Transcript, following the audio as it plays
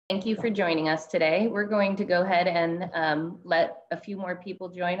Thank you for joining us today. We're going to go ahead and let a few more people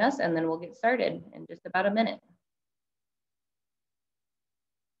join us, and then we'll get started in just about a minute.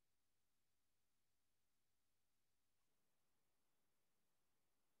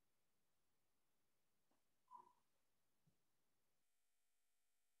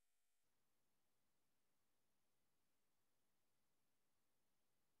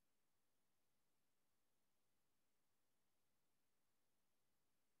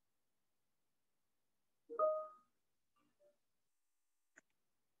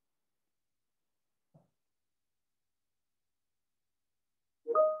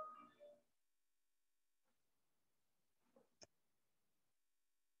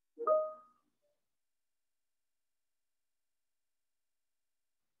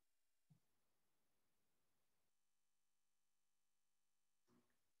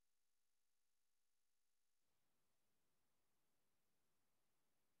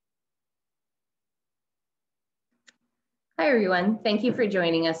 Hi, everyone. Thank you for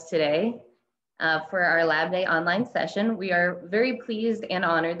joining us today for our Lab Day online session. We are very pleased and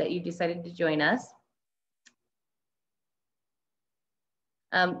honored that you decided to join us.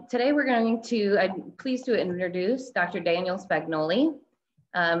 Today, I'm pleased to introduce Dr. Daniel Spagnoli.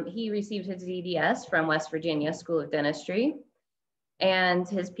 He received his DDS from West Virginia School of Dentistry and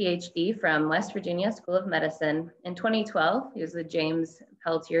his PhD from West Virginia School of Medicine. In 2012, he was the James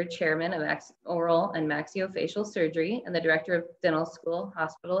Peltier Chairman of Oral and Maxillofacial Surgery and the Director of Dental School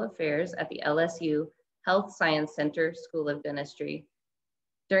Hospital Affairs at the LSU Health Science Center School of Dentistry.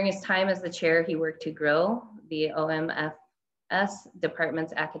 During his time as the chair, he worked to grow the OMFS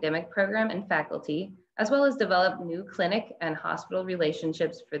department's academic program and faculty, as well as develop new clinic and hospital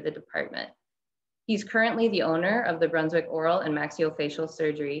relationships for the department. He's currently the owner of the Brunswick Oral and Maxillofacial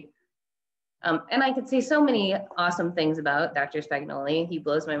Surgery. And I could say so many awesome things about Dr. Spagnoli. He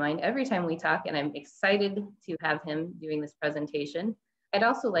blows my mind every time we talk, and I'm excited to have him doing this presentation. I'd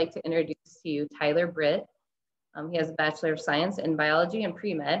also like to introduce to you Tyler Britt. He has a Bachelor of Science in Biology and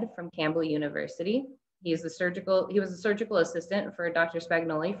Pre-Med from Campbell University. He was a surgical assistant for Dr.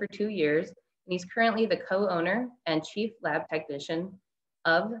 Spagnoli for 2 years, and he's currently the co-owner and chief lab technician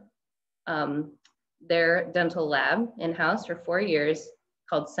of their dental lab in-house for 4 years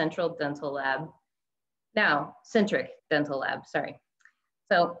called Central Dental Lab. Now, Centric Dental Lab, sorry.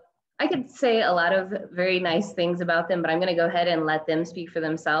 So I could say a lot of very nice things about them, but I'm gonna go ahead and let them speak for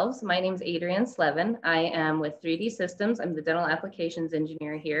themselves. My name's Adrienne Slevin. I am with 3D Systems. I'm the dental applications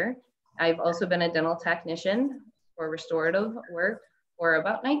engineer here. I've also been a dental technician for restorative work for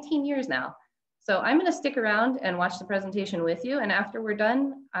about 19 years now. So I'm gonna stick around and watch the presentation with you. And after we're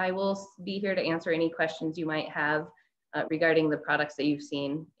done, I will be here to answer any questions you might have regarding the products that you've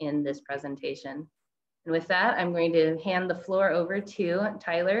seen in this presentation. And with that, I'm going to hand the floor over to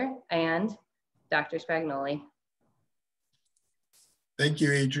Tyler and Dr. Spagnoli. Thank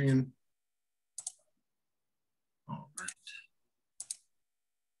you, Adrienne. All right.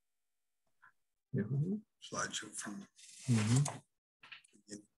 Slideshow from.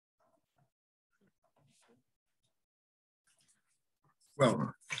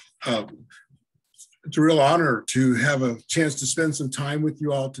 Well, it's a real honor to have a chance to spend some time with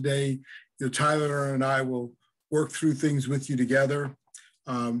you all today. You know, Tyler and I will work through things with you together,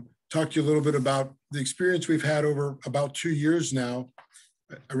 talk to you a little bit about the experience we've had over about 2 years now.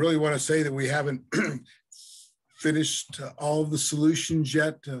 I really want to say that we haven't finished all of the solutions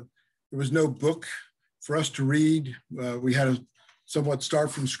yet. There was no book for us to read. We had to somewhat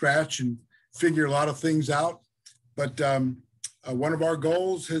start from scratch and figure a lot of things out. But one of our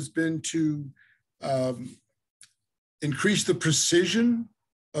goals has been to increase the precision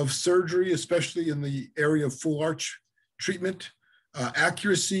of surgery, especially in the area of full arch treatment,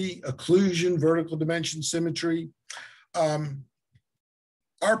 accuracy, occlusion, vertical dimension, symmetry.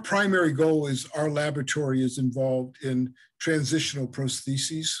 Our primary goal is our laboratory is involved in transitional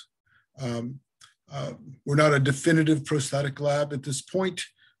prostheses. We're not a definitive prosthetic lab at this point.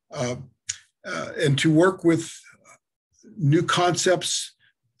 And to work with new concepts,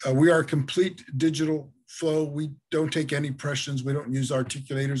 we are a complete digital flow. We don't take any impressions. We don't use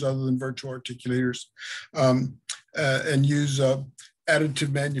articulators other than virtual articulators, and use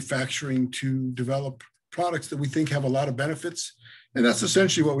additive manufacturing to develop products that we think have a lot of benefits. And that's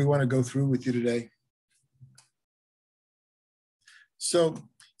essentially what we want to go through with you today. So,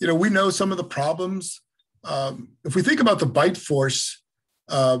 you know, we know some of the problems. If we think about the bite force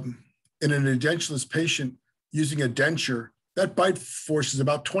in an edentulous patient using a denture, that bite force is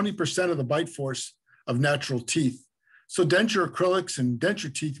about 20% of the bite force of natural teeth. So denture acrylics and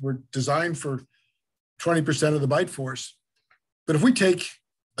denture teeth were designed for 20% of the bite force. But if we take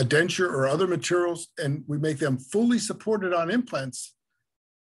a denture or other materials and we make them fully supported on implants,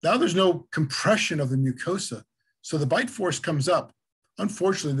 now there's no compression of the mucosa. So the bite force comes up.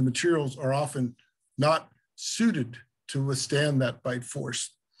 Unfortunately, the materials are often not suited to withstand that bite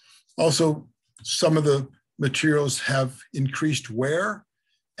force. Also, some of the materials have increased wear,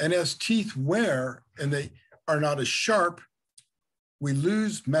 and as teeth wear and they are not as sharp, we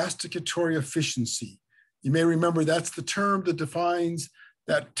lose masticatory efficiency. You may remember that's the term that defines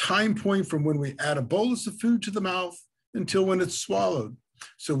that time point from when we add a bolus of food to the mouth until when it's swallowed.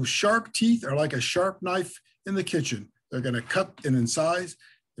 So sharp teeth are like a sharp knife in the kitchen. They're going to cut and incise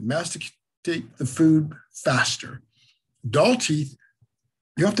and masticate the food faster. Dull teeth,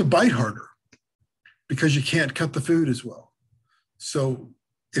 you have to bite harder because you can't cut the food as well. So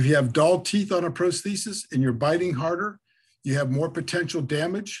if you have dull teeth on a prosthesis and you're biting harder, you have more potential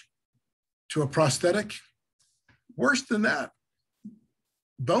damage to a prosthetic. Worse than that,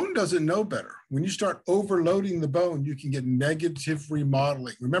 bone doesn't know better. When you start overloading the bone, you can get negative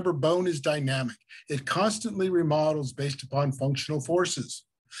remodeling. Remember, bone is dynamic. It constantly remodels based upon functional forces.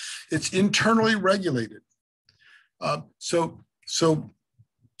 It's internally regulated. So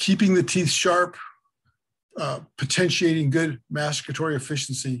keeping the teeth sharp, potentiating good masticatory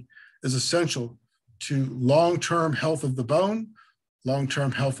efficiency is essential to long-term health of the bone,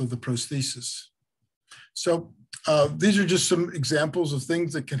 long-term health of the prosthesis. So these are just some examples of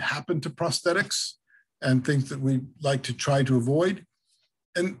things that can happen to prosthetics and things that we like to try to avoid.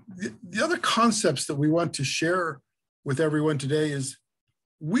 And the other concepts that we want to share with everyone today is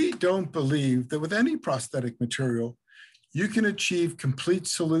we don't believe that with any prosthetic material, you can achieve complete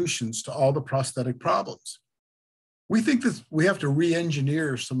solutions to all the prosthetic problems. We think that we have to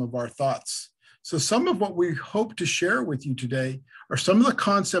re-engineer some of our thoughts. So some of what we hope to share with you today are some of the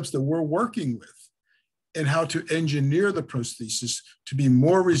concepts that we're working with and how to engineer the prosthesis to be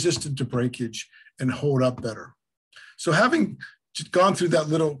more resistant to breakage and hold up better. So having gone through that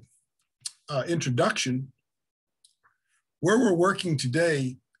little introduction, where we're working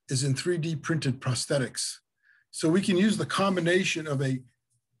today is in 3D printed prosthetics. So we can use the combination of a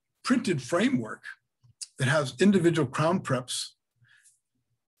printed framework that has individual crown preps,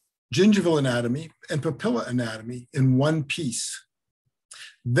 gingival anatomy, and papilla anatomy in one piece.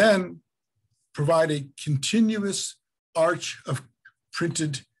 Then provide a continuous arch of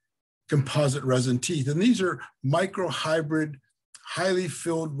printed composite resin teeth. And these are microhybrid, highly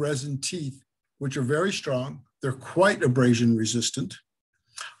filled resin teeth, which are very strong. They're quite abrasion resistant.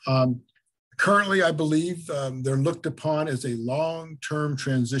 Currently, I believe they're looked upon as a long-term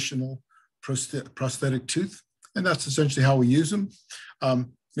transitional prosthetic tooth, and that's essentially how we use them.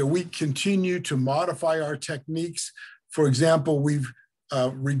 We continue to modify our techniques. For example, we've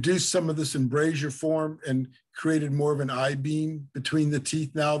reduced some of this embrasure form and created more of an I-beam between the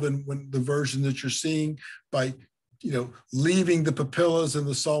teeth now than when the version that you're seeing by, leaving the papillas and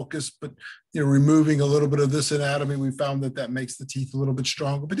the sulcus, but, removing a little bit of this anatomy. We found that that makes the teeth a little bit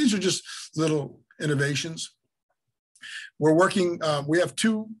stronger, but these are just little innovations. We're working, we have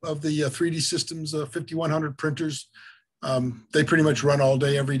two of the 3D systems, 5100 printers. They pretty much run all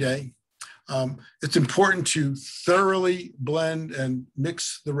day, every day. It's important to thoroughly blend and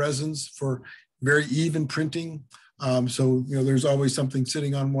mix the resins for very even printing. So, there's always something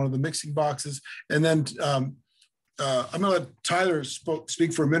sitting on one of the mixing boxes. And then I'm gonna let Tyler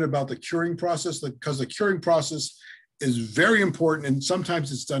speak for a minute about the curing process, because the curing process is very important and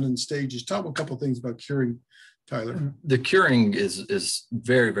sometimes it's done in stages. Tell them a couple of things about curing, Tyler. The curing is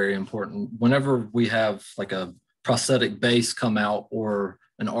very, very important. Whenever we have like a prosthetic base come out or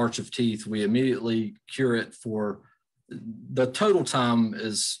an arch of teeth, we immediately cure it for the total time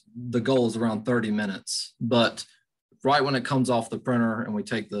the goal is around 30 minutes. But right when it comes off the printer and we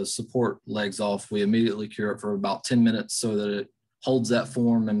take the support legs off, we immediately cure it for about 10 minutes so that it holds that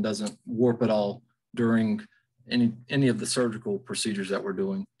form and doesn't warp at all during any of the surgical procedures that we're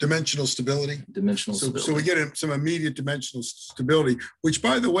doing. Dimensional stability. So we get some immediate dimensional stability, which,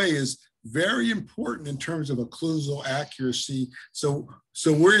 by the way, is very important in terms of occlusal accuracy. So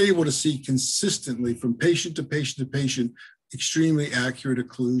we're able to see consistently from patient to patient to patient extremely accurate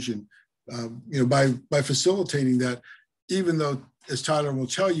occlusion. By facilitating that, even though, as Tyler will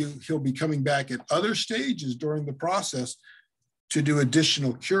tell you, he'll be coming back at other stages during the process to do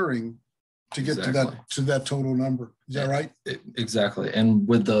additional curing to get to that total number. Is that right? Exactly. And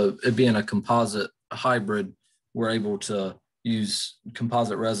with it being a composite hybrid, we're able to use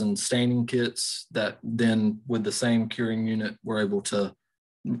composite resin staining kits that then with the same curing unit, we're able to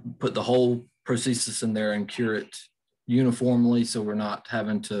put the whole prosthesis in there and cure it uniformly. So we're not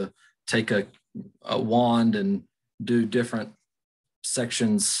having to take a wand and do different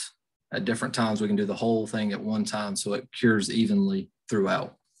sections at different times. We can do the whole thing at one time, so it cures evenly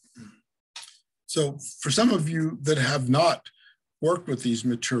throughout. So for some of you that have not worked with these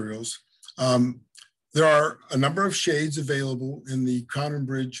materials, there are a number of shades available in the Crown and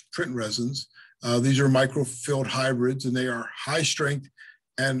Bridge print resins. These are microfilled hybrids, and they are high strength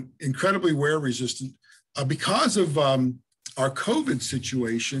and incredibly wear resistant. Because of our COVID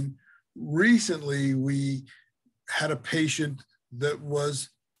situation, recently we had a patient that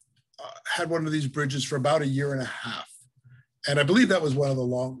had one of these bridges for about 1.5 years. And I believe that was one of the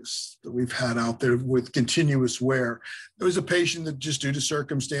longest that we've had out there with continuous wear. It was a patient that just due to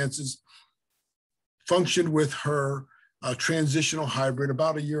circumstances functioned with her transitional hybrid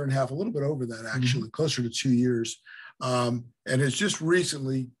about 1.5 years, a little bit over that actually, closer to 2 years. And has just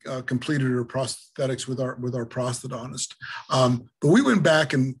recently completed her prosthetics with our prosthodontist. But we went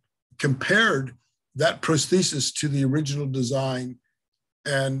back and compared that prosthesis to the original design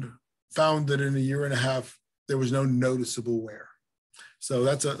and found that in 1.5 years, there was no noticeable wear. So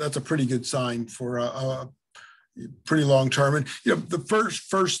that's a pretty good sign for a pretty long term. And the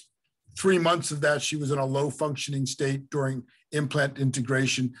first 3 months of that, she was in a low functioning state during implant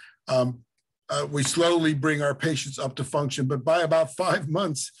integration. We slowly bring our patients up to function, but by about 5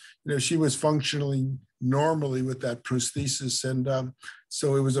 months, she was functioning normally with that prosthesis. And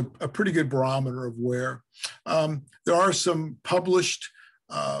so it was a pretty good barometer of wear. There are some published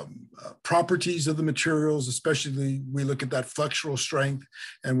properties of the materials, especially we look at that flexural strength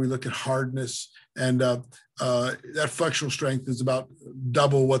and we look at hardness. And that flexural strength is about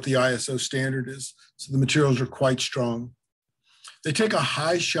double what the ISO standard is. So the materials are quite strong. They take a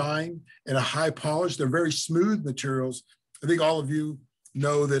high shine and a high polish. They're very smooth materials. I think all of you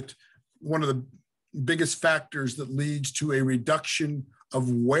know that one of the biggest factors that leads to a reduction of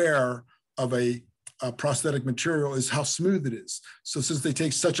wear of a prosthetic material is how smooth it is. So since they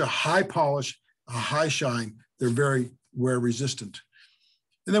take such a high polish, a high shine, they're very wear resistant.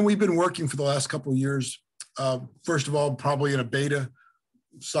 And then we've been working for the last couple of years, first of all, probably in a beta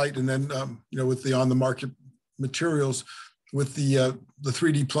site, and then with the on the market materials with the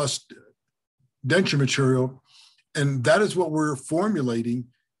 3D Plus denture material. And that is what we're formulating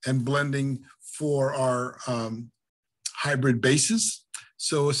and blending for our hybrid bases.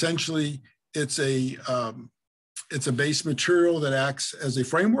 So essentially, it's a base material that acts as a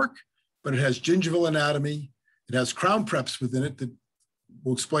framework, but it has gingival anatomy. It has crown preps within it that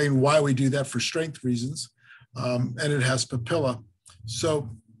will explain why we do that for strength reasons. And it has papilla. So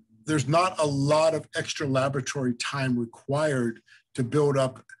there's not a lot of extra laboratory time required to build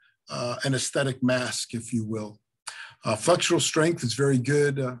up an aesthetic mask, if you will. Flexural strength is very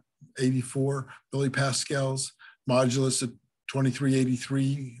good, 84 millipascals, modulus at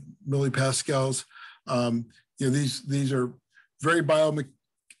 2383 millipascals. These are very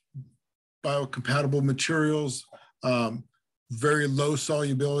biocompatible materials, very low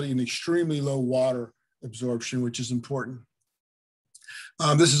solubility and extremely low water absorption, which is important.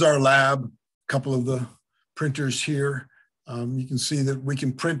 This is our lab, a couple of the printers here. You can see that we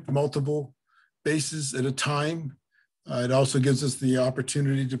can print multiple bases at a time. It also gives us the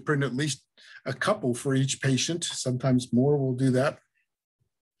opportunity to print at least a couple for each patient. Sometimes more, we'll do that.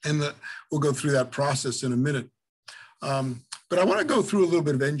 And we'll go through that process in a minute. But I want to go through a little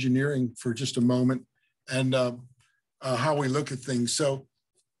bit of engineering for just a moment and how we look at things. So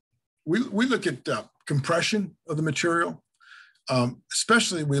we look at compression of the material.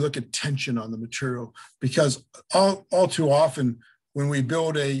 Especially we look at tension on the material, because all too often when we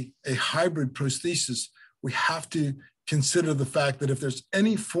build a hybrid prosthesis, we have to consider the fact that if there's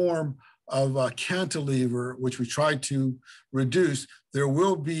any form of cantilever, which we try to reduce, there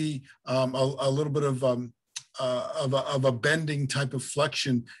will be a little bit of a bending type of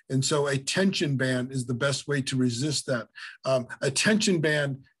flexion. And so a tension band is the best way to resist that. A tension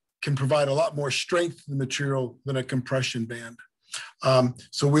band can provide a lot more strength to the material than a compression band.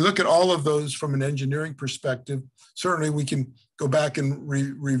 So we look at all of those from an engineering perspective. Certainly we can go back and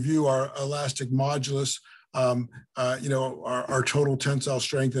review our elastic modulus, our total tensile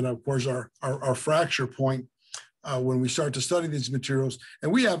strength, and of course our fracture point when we start to study these materials.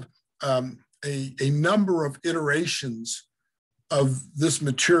 And we have a number of iterations of this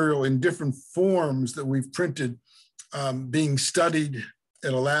material in different forms that we've printed being studied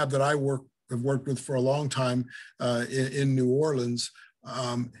at a lab that I have worked with for a long time in New Orleans.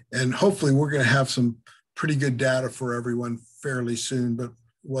 And hopefully we're going to have some pretty good data for everyone fairly soon, but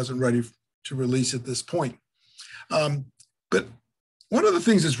wasn't ready to release at this point. But one of the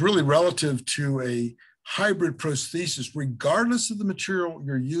things that's really relative to a hybrid prosthesis, regardless of the material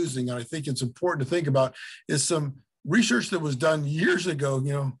you're using, and I think it's important to think about, is some research that was done years ago,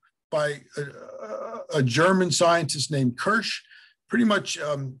 by a German scientist named Kirsch. Pretty much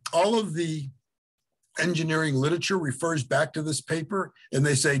all of the engineering literature refers back to this paper, and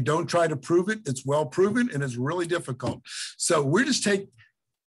they say, don't try to prove it. It's well proven, and it's really difficult. So we just take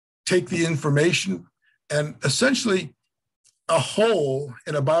the information, and essentially a hole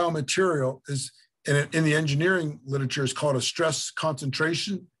in a biomaterial is, in the engineering literature, is called a stress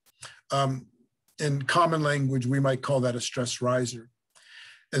concentration. In common language, we might call that a stress riser.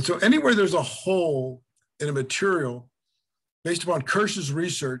 And so anywhere there's a hole in a material, based upon Kirsch's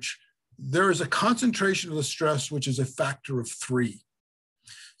research, there is a concentration of the stress, which is a factor of 3.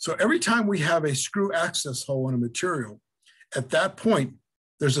 So every time we have a screw access hole in a material, at that point,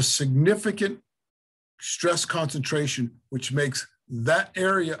 there's a significant stress concentration, which makes that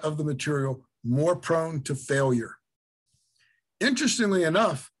area of the material more prone to failure. Interestingly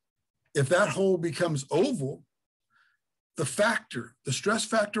enough, if that hole becomes oval, the stress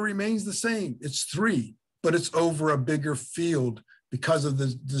factor remains the same. It's 3, but it's over a bigger field because of the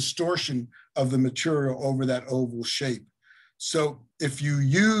distortion of the material over that oval shape. So if you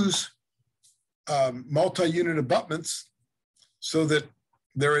use multi-unit abutments so that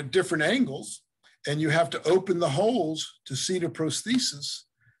they're at different angles, and you have to open the holes to seat a prosthesis,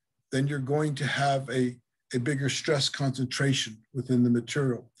 then you're going to have a bigger stress concentration within the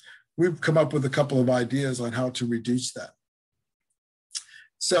material. We've come up with a couple of ideas on how to reduce that.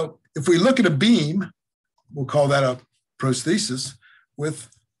 So if we look at a beam, we'll call that a prosthesis with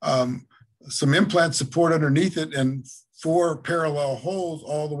some implant support underneath it and 4 parallel holes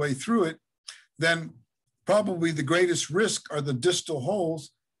all the way through it, then probably the greatest risk are the distal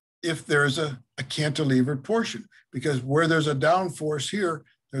holes if there's a cantilevered portion, because where there's a down force here,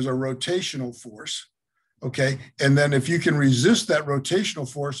 there's a rotational force, okay? And then if you can resist that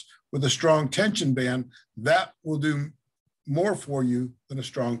rotational force with a strong tension band, that will do more for you than a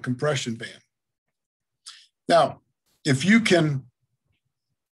strong compression band. Now, if you can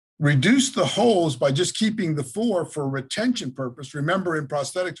reduce the holes by just keeping the 4 for retention purpose, remember in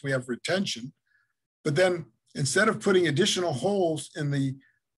prosthetics we have retention, but then instead of putting additional holes in the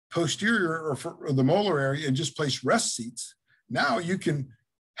posterior or the molar area and just place rest seats, now you can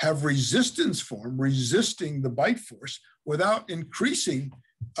have resistance form, resisting the bite force without increasing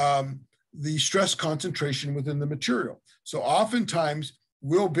the stress concentration within the material. So oftentimes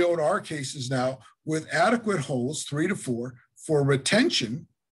we'll build our cases now with adequate holes, 3 to 4, for retention,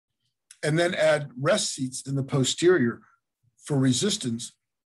 and then add rest seats in the posterior for resistance.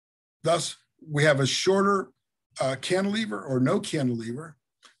 Thus, we have a shorter cantilever or no cantilever.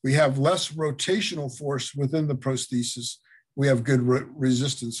 We have less rotational force within the prosthesis. We have good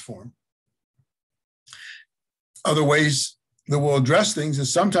resistance form. Other ways that we'll address things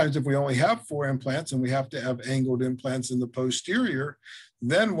is sometimes if we only have 4 implants and we have to have angled implants in the posterior,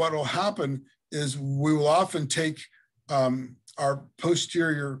 then what will happen is we will often take our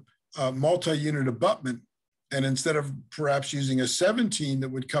posterior multi-unit abutment, and instead of perhaps using a 17 that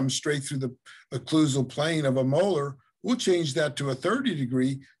would come straight through the occlusal plane of a molar, we'll change that to a 30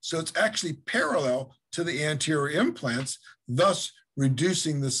 degree, so it's actually parallel to the anterior implants, thus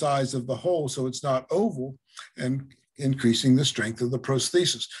reducing the size of the hole so it's not oval and increasing the strength of the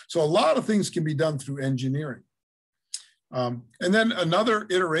prosthesis. So a lot of things can be done through engineering. And then another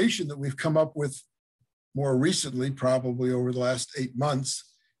iteration that we've come up with more recently, probably over the last 8 months,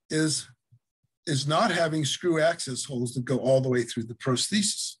 is not having screw access holes that go all the way through the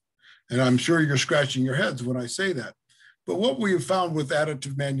prosthesis. And I'm sure you're scratching your heads when I say that. But what we have found with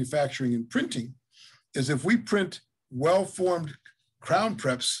additive manufacturing and printing is if we print well-formed crown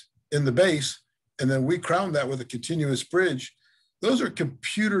preps in the base, and then we crown that with a continuous bridge, those are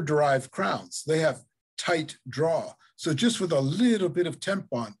computer-derived crowns. They have tight draw. So just with a little bit of temp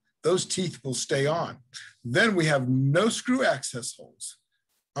on, those teeth will stay on. Then we have no screw access holes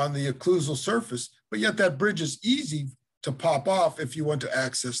on the occlusal surface, but yet that bridge is easy to pop off if you want to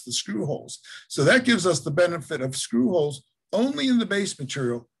access the screw holes. So that gives us the benefit of screw holes only in the base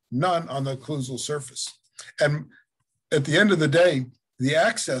material, none on the occlusal surface. And at the end of the day, the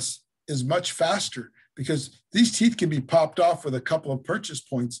access is much faster because these teeth can be popped off with a couple of purchase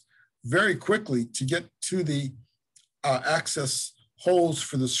points very quickly to get to the access holes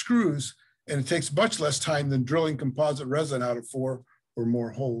for the screws, and it takes much less time than drilling composite resin out of 4 or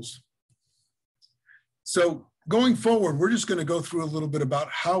more holes. So going forward, we're just going to go through a little bit about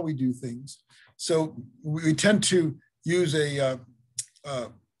how we do things. So we tend to use a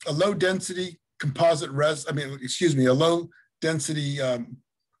low density composite a low density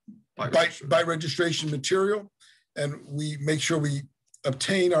bite registration material. And we make sure we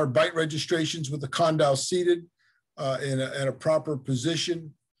obtain our bite registrations with the condyle seated in a proper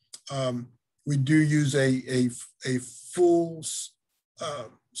position. We do use a full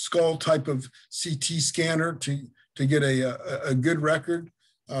skull type of CT scanner to get a good record.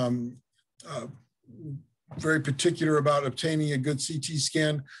 Very particular about obtaining a good CT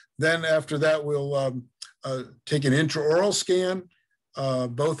scan. Then after that, we'll take an intraoral scan,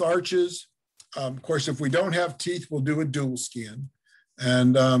 both arches. Of course, if we don't have teeth, we'll do a dual scan,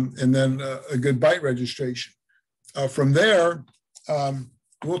 and then a good bite registration. From there,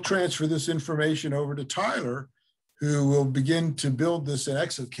 we'll transfer this information over to Tyler, who will begin to build this in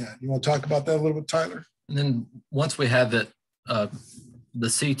exocad. You want to talk about that a little bit, Tyler? And then once we have it, the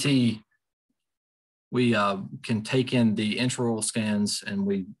CT, we can take in the intraoral scans and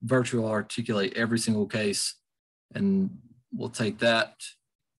we virtually articulate every single case, and we'll take that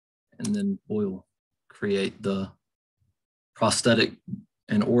and then we'll create the prosthetic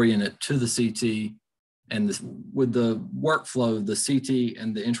and orient it to the CT. And this, with the workflow, the CT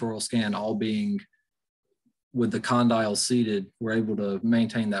and the intraoral scan all being with the condyle seated, we're able to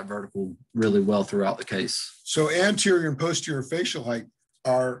maintain that vertical really well throughout the case. So anterior and posterior facial height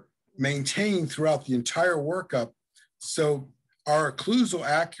are maintained throughout the entire workup. So our occlusal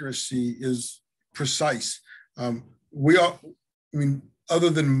accuracy is precise. Other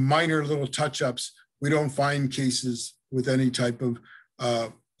than minor little touch-ups, we don't find cases with any type of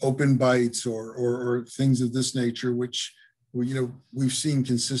open bites or things of this nature, which we've seen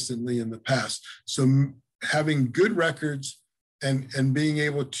consistently in the past. So having good records and being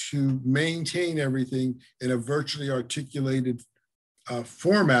able to maintain everything in a virtually articulated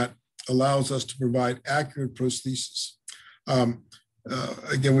format allows us to provide accurate prosthesis.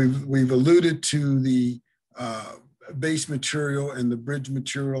 Again, we've alluded to the base material and the bridge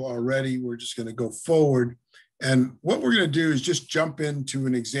material already. We're just going to go forward. And what we're going to do is just jump into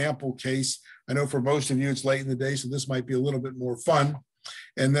an example case. I know for most of you it's late in the day, so this might be a little bit more fun.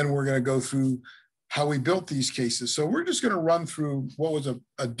 And then we're going to go through how we built these cases. So we're just going to run through what was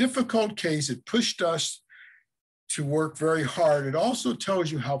a difficult case. It pushed us to work very hard. It also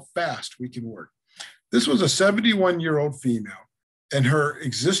tells you how fast we can work. This was a 71-year-old female, and her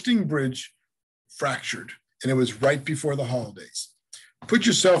existing bridge fractured, and it was right before the holidays. Put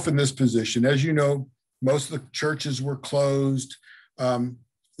yourself in this position. As you know, most of the churches were closed.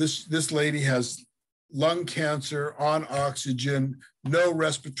 This lady has lung cancer, on oxygen, no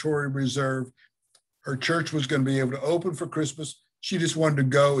respiratory reserve. Her church was going to be able to open for Christmas. She just wanted to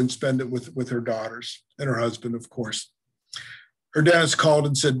go and spend it with her daughters and her husband, of course. Her dentist called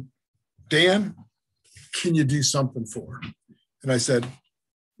and said, "Dan, can you do something for her?" And I said,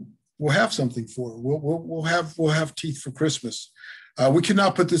 "We'll have something for her. We'll have teeth for Christmas. We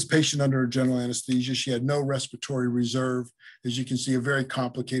cannot put this patient under general anesthesia. She had no respiratory reserve. As you can see, a very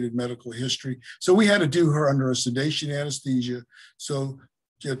complicated medical history. So we had to do her under a sedation anesthesia. So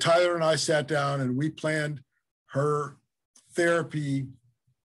Tyler and I sat down and we planned her therapy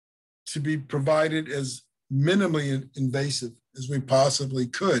to be provided as minimally invasive as we possibly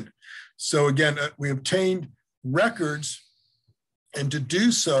could. So again, we obtained records, and to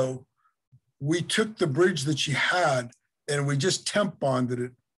do so, we took the bridge that she had and we just temp bonded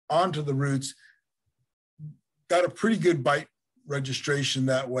it onto the roots, got a pretty good bite registration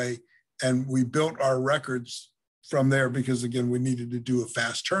that way, and we built our records from there because, again, we needed to do a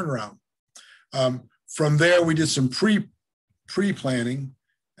fast turnaround. From there, we did some pre-planning,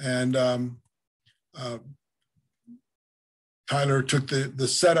 and Tyler took the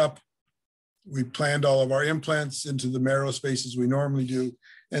setup. We planned all of our implants into the marrow spaces we normally do,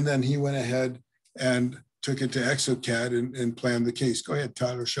 and then he went ahead and took it to exocad and planned the case. Go ahead,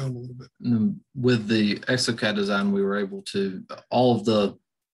 Tyler, show him a little bit. With the exocad design, we were able to, all of the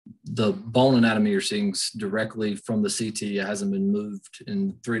bone anatomy you're seeing directly from the CT. It hasn't been moved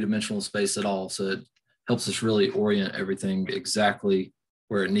in three-dimensional space at all. So it helps us really orient everything exactly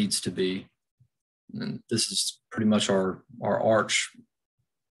where it needs to be. And this is pretty much our arch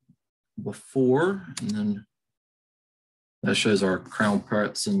before, and then that shows our crown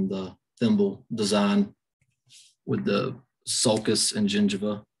parts and the thimble design with the sulcus and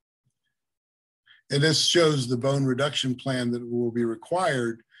gingiva. And this shows the bone reduction plan that will be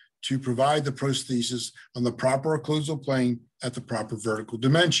required to provide the prosthesis on the proper occlusal plane at the proper vertical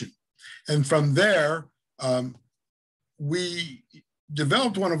dimension. And from there, we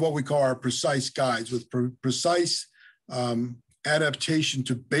developed one of what we call our precise guides with precise adaptation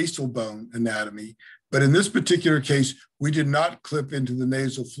to basal bone anatomy. But in this particular case, we did not clip into the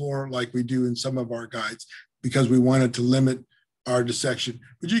nasal floor like we do in some of our guides because we wanted to limit our dissection.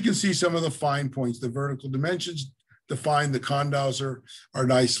 But you can see some of the fine points. The vertical dimensions defined, the condyles are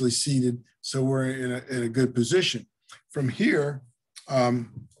nicely seated, so we're in a good position. from here,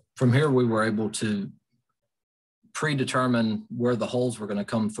 we were able to predetermine where the holes were going to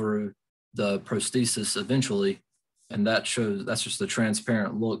come through the prosthesis eventually. And that's just a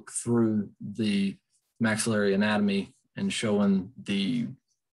transparent look through the maxillary anatomy and showing the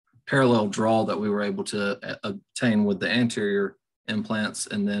parallel draw that we were able to obtain with the anterior implants.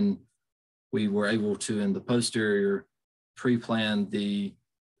 And then we were able to, in the posterior, pre-plan the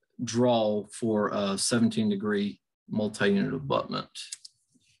draw for a 17-degree multi-unit abutment.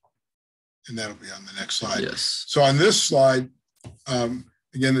 And that'll be on the next slide. Yes. So on this slide, again,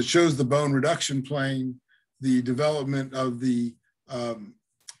 it shows the bone reduction plane, the development of the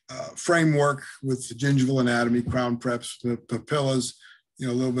framework with the gingival anatomy, crown preps, the papillas, a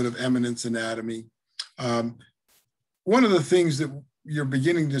little bit of eminence anatomy. One of the things that you're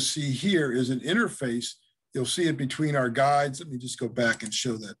beginning to see here is an interface. You'll see it between our guides. Let me just go back and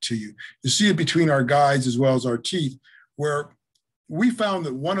show that to you. You see it between our guides as well as our teeth, where we found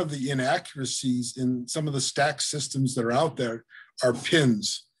that one of the inaccuracies in some of the stack systems that are out there are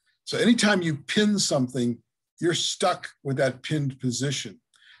pins. So anytime you pin something, you're stuck with that pinned position.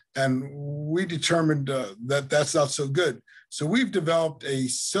 And we determined that that's not so good. So we've developed a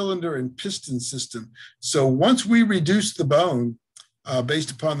cylinder and piston system. So once we reduce the bone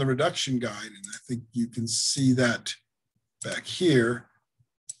based upon the reduction guide, and I think you can see that back here.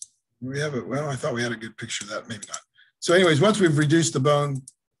 We have it. Well, I thought we had a good picture of that, maybe not. So anyways, once we've reduced the bone,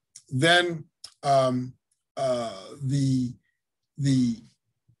 then the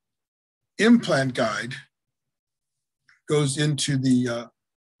implant guide goes into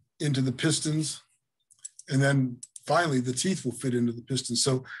the pistons, and then finally the teeth will fit into the pistons.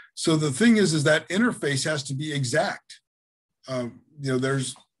 So the thing is that interface has to be exact.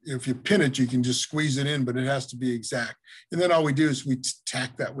 If you pin it, you can just squeeze it in, but it has to be exact. And then all we do is we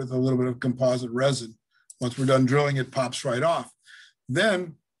tack that with a little bit of composite resin. Once we're done drilling, it pops right off.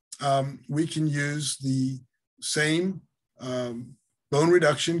 Then we can use the same bone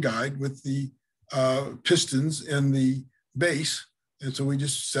reduction guide with the pistons in the base. And so we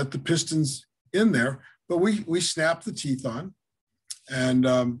just set the pistons in there, but we snap the teeth on and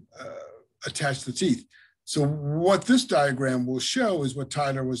attach the teeth. So what this diagram will show is what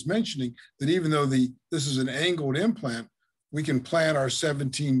Tyler was mentioning, that even though this is an angled implant, we can plan our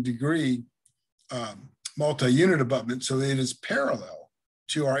 17-degree multi-unit abutment so that it is parallel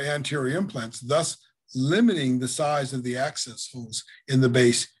to our anterior implants, thus limiting the size of the access holes in the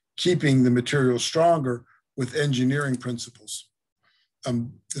base, keeping the material stronger with engineering principles.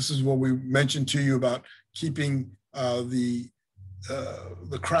 This is what we mentioned to you about keeping the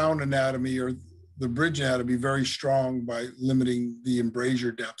crown anatomy or the bridge anatomy very strong by limiting the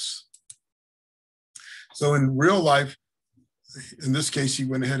embrasure depths. So in real life, in this case, he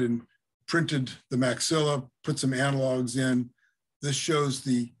went ahead and printed the maxilla, put some analogs in. This shows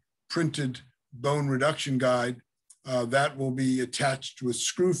the printed bone reduction guide. That will be attached with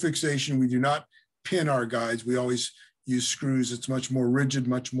screw fixation. We do not pin our guides. We always use screws. It's much more rigid,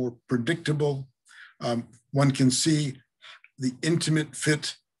 much more predictable. One can see the intimate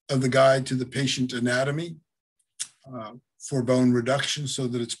fit of the guide to the patient anatomy for bone reduction so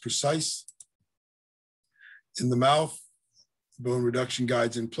that it's precise. In the mouth, bone reduction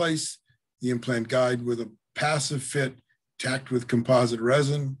guide's in place. The implant guide with a passive fit tacked with composite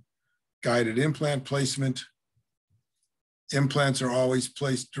resin, guided implant placement. Implants are always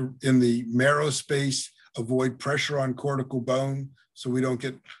placed in the marrow space, avoid pressure on cortical bone so we don't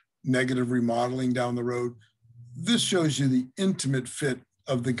get negative remodeling down the road. This shows you the intimate fit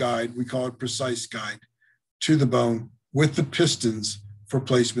of the guide. We call it precise guide to the bone with the pistons for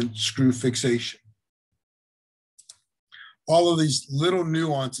placement, screw fixation. All of these little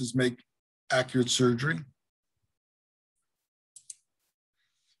nuances make accurate surgery.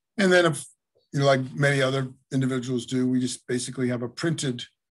 And then, if, like many other individuals do, we just basically have a printed,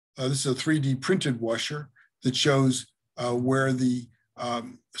 this is a 3D printed washer that shows where the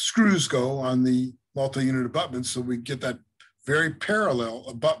screws go on the multi-unit abutments. So we get that very parallel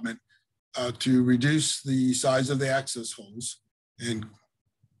abutment to reduce the size of the access holes and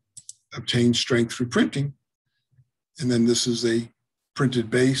obtain strength through printing. And then this is a printed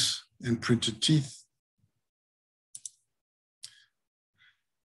base and printed teeth.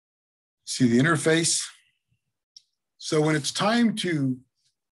 See the interface? So when it's time to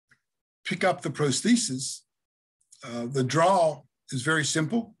pick up the prosthesis, the draw is very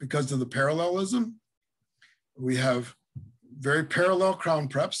simple because of the parallelism. We have very parallel crown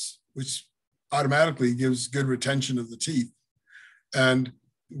preps, which automatically gives good retention of the teeth. And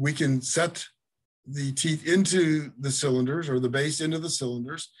we can set the teeth into the cylinders or the base into the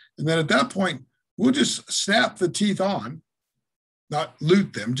cylinders. And then at that point, we'll just snap the teeth on, not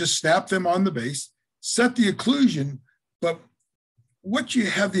lute them, just snap them on the base, set the occlusion. But what you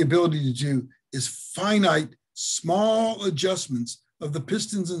have the ability to do is finite, small adjustments of the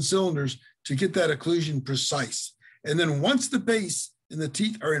pistons and cylinders to get that occlusion precise. And then once the base and the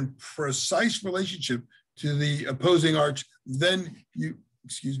teeth are in precise relationship to the opposing arch, then you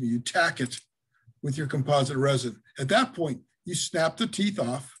tack it with your composite resin. At that point, you snap the teeth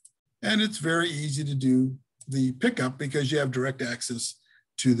off, and it's very easy to do the pickup because you have direct access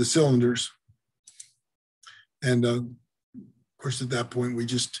to the cylinders. And of course, at that point, we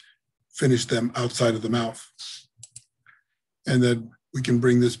just finish them outside of the mouth. And then we can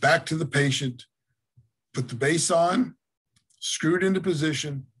bring this back to the patient, put the base on, screw it into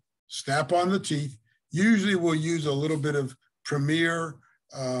position, snap on the teeth. Usually we'll use a little bit of Premier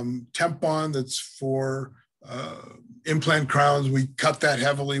Tempon that's for implant crowns. We cut that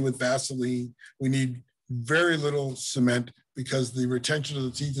heavily with Vaseline. We need very little cement because the retention of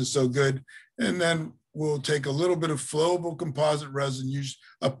the teeth is so good. And then we'll take a little bit of flowable composite resin, use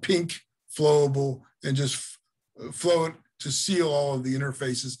a pink flowable, and just flow it to seal all of the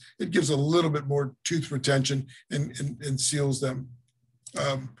interfaces. It gives a little bit more tooth retention and seals them.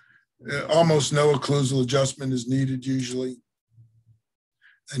 Almost no occlusal adjustment is needed usually.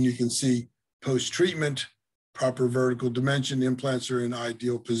 And you can see post-treatment, proper vertical dimension, implants are in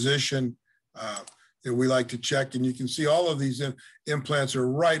ideal position. And we like to check, and you can see all of these implants are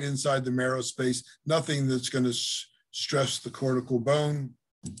right inside the marrow space, nothing that's going to stress the cortical bone.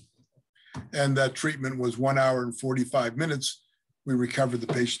 And that treatment was 1 hour and 45 minutes. We recovered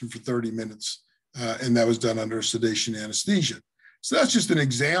the patient for 30 minutes, and that was done under sedation anesthesia. So that's just an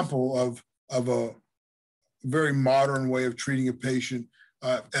example of a very modern way of treating a patient.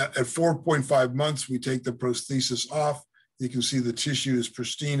 At 4.5 months, we take the prosthesis off. You can see the tissue is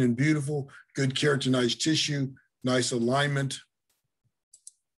pristine and beautiful, good keratinized tissue, nice alignment.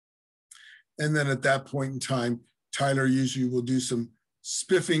 And then at that point in time, Tyler usually will do some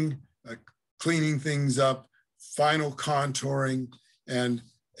spiffing, cleaning things up, final contouring, and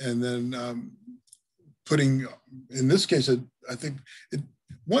then putting, in this case, I think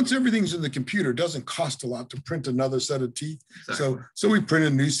once everything's in the computer, it doesn't cost a lot to print another set of teeth. Exactly. So we print a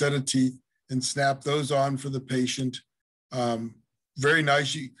new set of teeth and snap those on for the patient. Very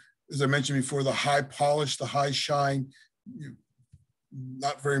nice. As I mentioned before, the high polish, the high shine,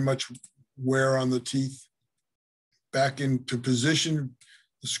 not very much wear on the teeth. Back into position.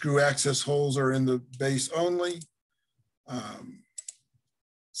 The screw access holes are in the base only.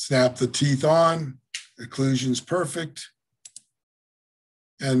 Snap the teeth on. Occlusion's perfect.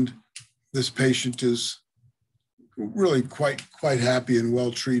 And this patient is really quite happy and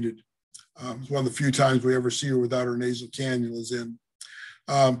well treated. It's one of the few times we ever see her without her nasal cannulas in.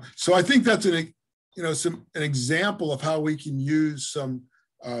 So I think that's an example of how we can use some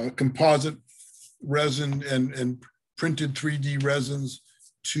composite resin and printed 3D resins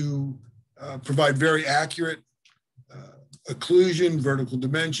to provide very accurate occlusion, vertical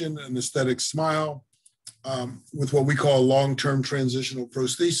dimension, and aesthetic smile with what we call a long-term transitional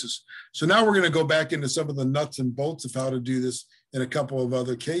prosthesis. So now we're going to go back into some of the nuts and bolts of how to do this in a couple of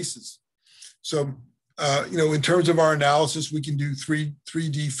other cases. So, in terms of our analysis, we can do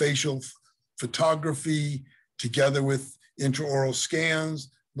 3D facial photography together with intraoral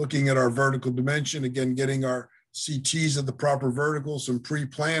scans, looking at our vertical dimension, again, getting our CTs at the proper vertical, some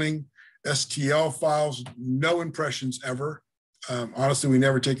pre-planning, STL files, no impressions ever. Honestly, we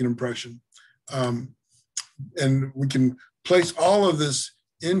never take an impression. And we can place all of this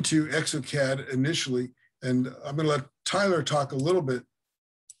into ExoCAD initially. And I'm going to let Tyler talk a little bit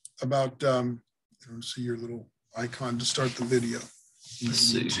about, I don't see your little icon to start the video. Let's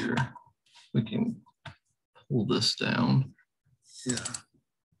see here. We can pull this down. Yeah.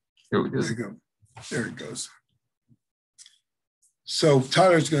 Here we go. There you go. There it goes. So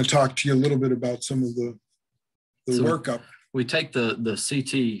Tyler's going to talk to you a little bit about some of the workup. We take the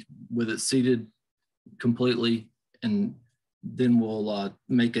CT with it seated completely, and then we'll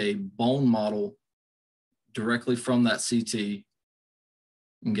make a bone model directly from that CT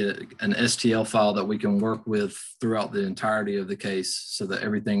and get an STL file that we can work with throughout the entirety of the case so that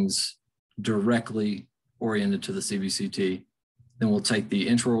everything's directly oriented to the CBCT. Then we'll take the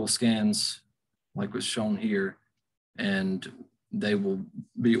intraoral scans like was shown here, and they will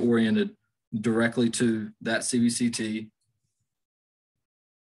be oriented directly to that CBCT.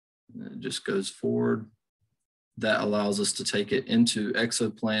 It just goes forward. That allows us to take it into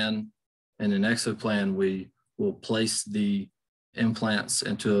ExoPlan, and in ExoPlan, we will place the implants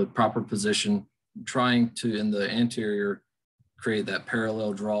into a proper position, trying to, in the anterior, create that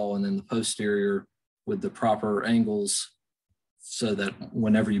parallel draw, and then the posterior, with the proper angles so that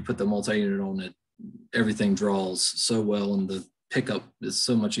whenever you put the multi-unit on it, everything draws so well, and the pickup is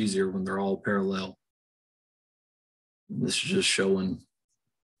so much easier when they're all parallel. This is just showing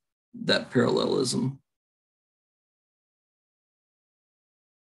that parallelism.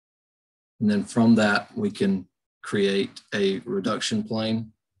 And then from that, we can create a reduction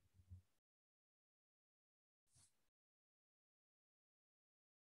plane.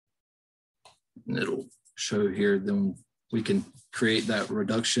 And it'll show here, then we can create that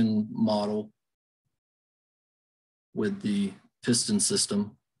reduction model with the piston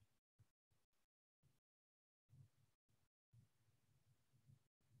system.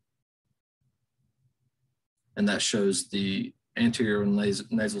 And that shows the anterior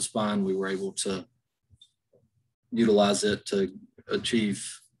nasal spine. We were able to utilize it to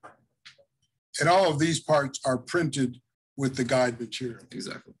achieve. And all of these parts are printed with the guide material.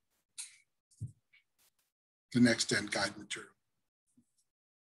 Exactly. The NextDent guide material.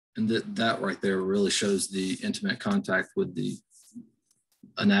 And that right there really shows the intimate contact with the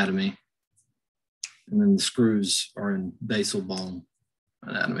anatomy. And then the screws are in basal bone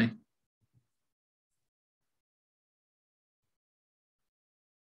anatomy.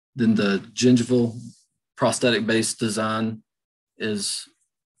 Then the gingival prosthetic base design is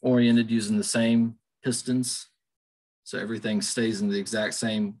oriented using the same pistons. So everything stays in the exact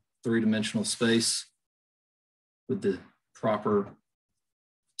same three-dimensional space with the proper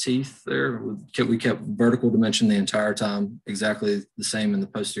teeth there. We kept vertical dimension the entire time, exactly the same in the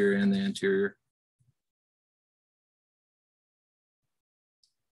posterior and the anterior.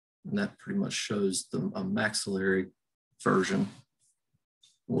 And that pretty much shows a maxillary version.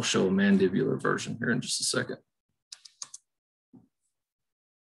 We'll show a mandibular version here in just a second.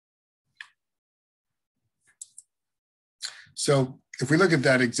 So if we look at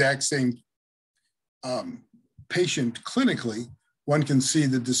that exact same patient clinically, one can see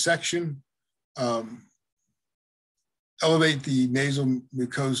the dissection, elevate the nasal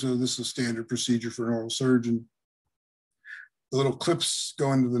mucosa. This is a standard procedure for an oral surgeon. The little clips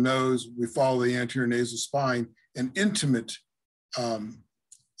go into the nose. We follow the anterior nasal spine, and intimate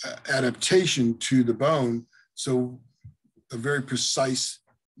adaptation to the bone. So a very precise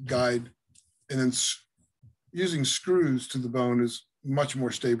guide, and then using screws to the bone is much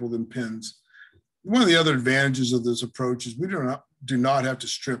more stable than pins. One of the other advantages of this approach is we do not have to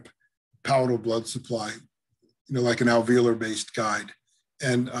strip palatal blood supply, like an alveolar-based guide.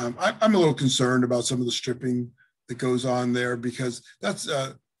 And I'm a little concerned about some of the stripping that goes on there, because that's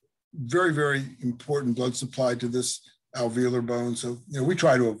a very, very important blood supply to this alveolar bone. So, we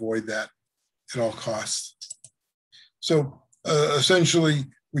try to avoid that at all costs. So essentially,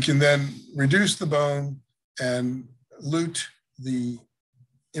 we can then reduce the bone and lute the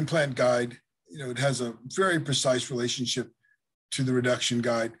implant guide. It has a very precise relationship to the reduction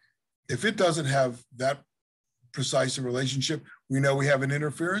guide. If it doesn't have that precise a relationship, we know we have an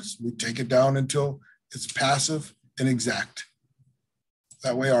interference. We take it down until it's passive and exact.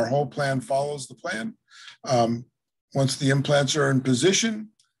 That way our whole plan follows the plan. Once the implants are in position,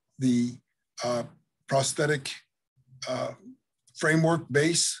 the prosthetic framework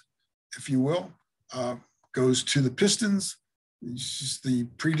base, if you will, goes to the pistons. The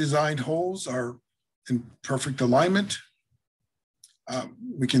pre-designed holes are in perfect alignment.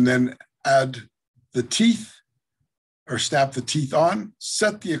 We can then add the teeth or snap the teeth on,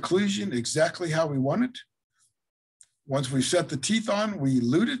 set the occlusion exactly how we want it. Once we set the teeth on, we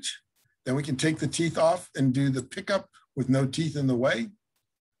lute it. Then we can take the teeth off and do the pickup with no teeth in the way.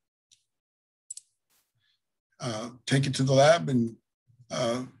 Take it to the lab and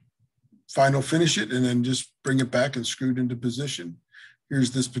final finish it, and then just bring it back and screw it into position.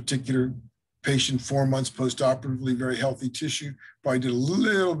 Here's this particular patient 4 months post-operatively, very healthy tissue. Probably did a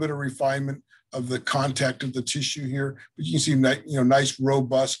little bit of refinement of the contact of the tissue here, but you can see nice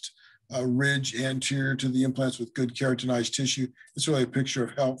robust ridge anterior to the implants with good keratinized tissue. It's really a picture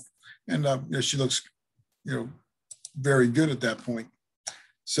of health, and she looks very good at that point.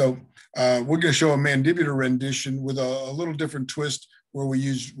 So we're going to show a mandibular rendition with a little different twist, where we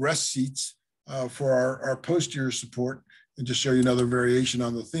use rest seats for our posterior support, and just show you another variation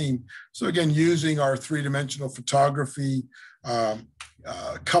on the theme. So again, using our three-dimensional photography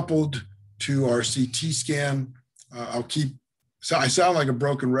coupled to our CT scan. So I sound like a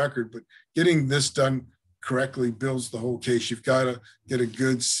broken record, but getting this done correctly builds the whole case. You've got to get a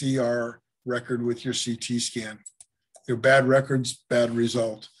good CR record with your CT scan. Bad records, bad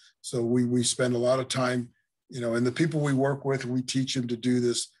result. So we spend a lot of time, and the people we work with, we teach them to do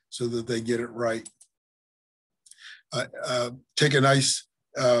this so that they get it right. Take a nice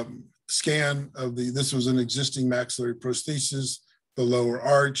scan of this was an existing maxillary prosthesis, the lower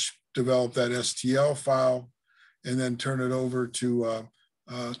arch, develop that STL file, and then turn it over to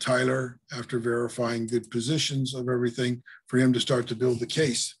Tyler after verifying good positions of everything for him to start to build the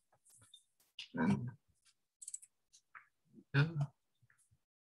case. Yeah.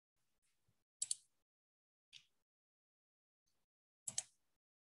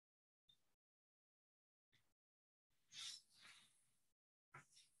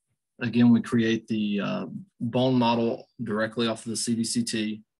 Again, we create the bone model directly off of the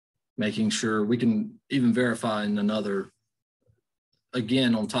CBCT, making sure we can even verify in another,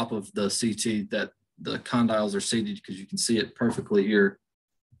 again, on top of the CT, that the condyles are seated, because you can see it perfectly here.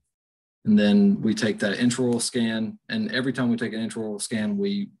 And then we take that intraoral scan, and every time we take an intraoral scan,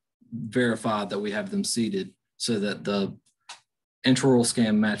 we verify that we have them seated so that the intraoral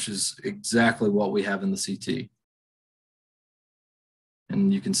scan matches exactly what we have in the CT.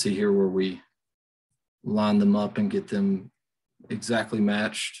 And you can see here where we line them up and get them exactly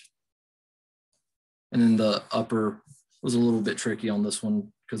matched. And then the upper was a little bit tricky on this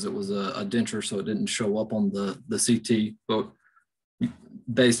one because it was a denture, so it didn't show up on the CT. But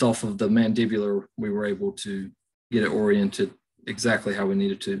based off of the mandibular, we were able to get it oriented exactly how we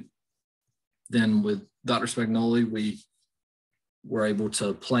needed to. Then with Dr. Spagnoli, we were able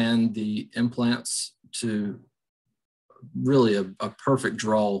to plan the implants to really a perfect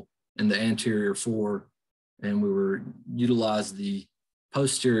draw in the anterior four, and we were utilized the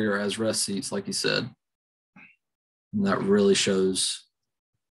posterior as rest seats, like you said. And that really shows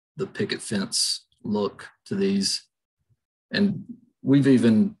the picket fence look to these. And we've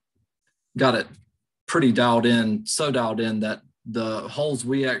even got it pretty dialed in, so dialed in that the holes,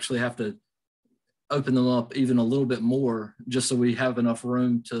 we actually have to open them up even a little bit more just so we have enough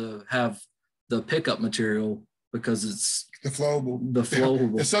room to have the pickup material, because it's the flowable.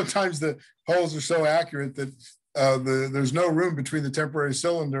 Yeah. And sometimes the holes are so accurate that there's no room between the temporary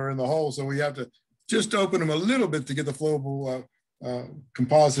cylinder and the hole, so we have to just open them a little bit to get the flowable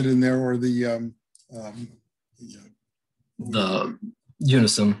composite in there, or the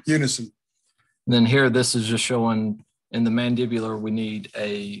unison. And then here, this is just showing in the mandibular, we need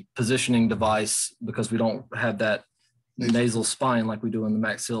a positioning device because we don't have that nasal spine like we do in the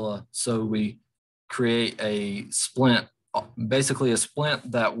maxilla. So we create a splint, basically a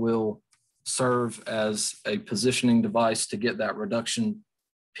splint that will serve as a positioning device to get that reduction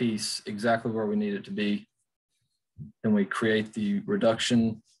piece exactly where we need it to be. Then we create the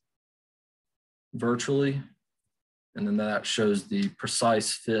reduction virtually, and then that shows the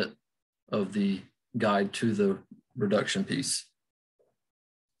precise fit of the guide to the reduction piece.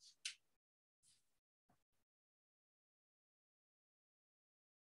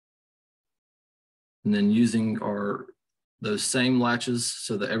 And then using those same latches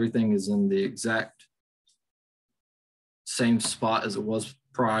so that everything is in the exact same spot as it was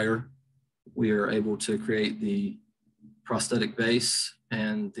prior, we are able to create the prosthetic base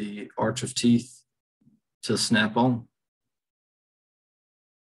and the arch of teeth to snap on.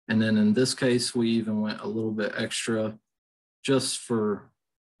 And then in this case, we even went a little bit extra just for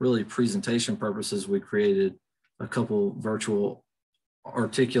really presentation purposes. We created a couple virtual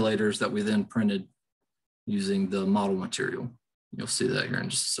articulators that we then printed using the model material. You'll see that here in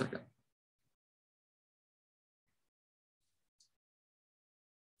just a second.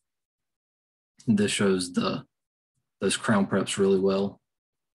 And this shows those crown preps really well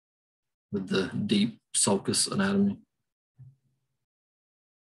with the deep sulcus anatomy.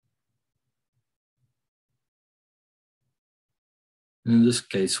 In this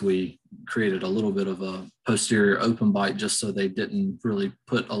case, we created a little bit of a posterior open bite just so they didn't really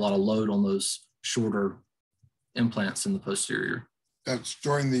put a lot of load on those shorter implants in the posterior. That's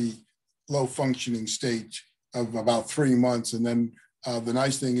during the low functioning stage of about 3 months. And then the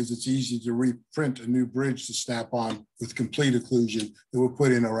nice thing is it's easy to reprint a new bridge to snap on with complete occlusion that we'll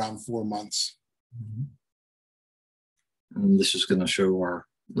put in around 4 months. And this is going to show our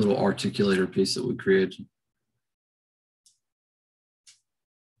little articulator piece that we created.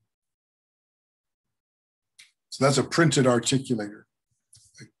 So that's a printed articulator.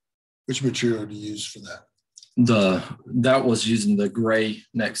 Which material do you use for that? That was using the gray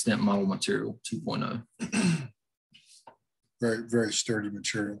NextDent model material 2.0. Very, very sturdy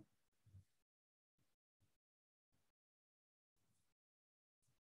material.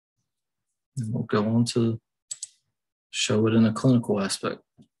 And we'll go on to show it in a clinical aspect.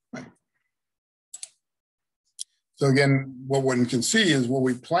 Right. So again, what one can see is what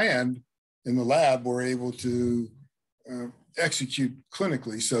we planned in the lab, we're able to execute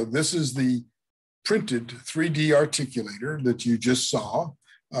clinically. So this is the printed 3D articulator that you just saw.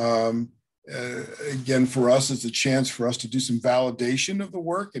 Again, for us, it's a chance for us to do some validation of the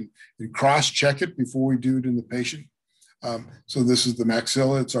work and cross-check it before we do it in the patient. So this is the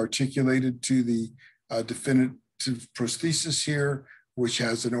maxilla. It's articulated to the definitive prosthesis here, which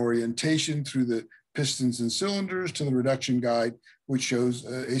has an orientation through the pistons and cylinders to the reduction guide, which shows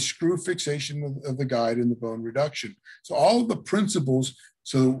a screw fixation of the guide in the bone reduction. So all of the principles,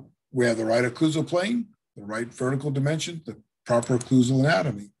 so we have the right occlusal plane, the right vertical dimension, the proper occlusal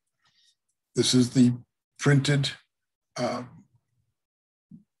anatomy. This is the printed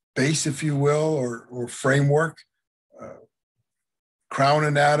base, if you will, or framework. Crown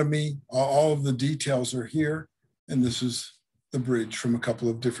anatomy, all of the details are here. And this is the bridge from a couple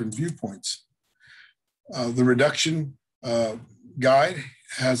of different viewpoints. The reduction guide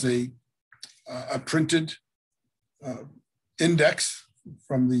has a printed index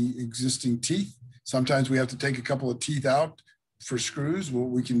from the existing teeth. Sometimes we have to take a couple of teeth out for screws. Well,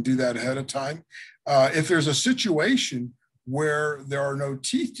 we can do that ahead of time. If there's a situation where there are no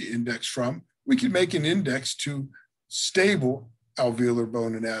teeth to index from, we can make an index to stable alveolar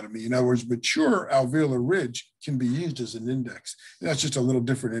bone anatomy. In other words, mature alveolar ridge can be used as an index. And that's just a little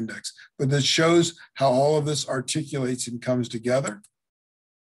different index, but this shows how all of this articulates and comes together.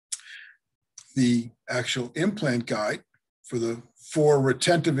 The actual implant guide for the 4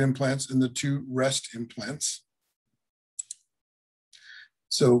 retentive implants and the 2 rest implants.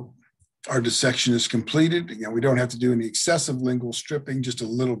 So our dissection is completed. Again, we don't have to do any excessive lingual stripping, just a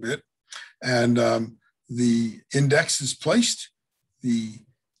little bit. And the index is placed. The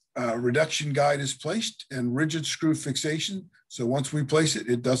reduction guide is placed and rigid screw fixation. So once we place it,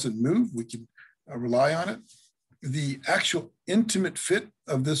 it doesn't move. We can rely on it. The actual intimate fit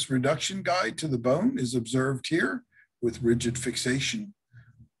of this reduction guide to the bone is observed here with rigid fixation.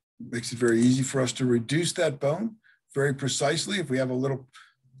 Makes it very easy for us to reduce that bone very precisely. If we have a little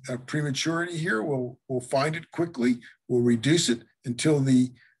prematurity here, we'll find it quickly. We'll reduce it until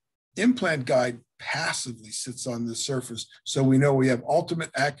the implant guide passively sits on the surface. So we know we have ultimate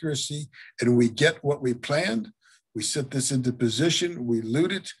accuracy and we get what we planned. We set this into position, we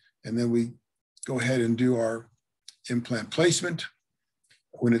lute it, and then we go ahead and do our implant placement.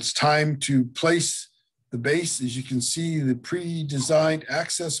 When it's time to place the base, as you can see, the pre-designed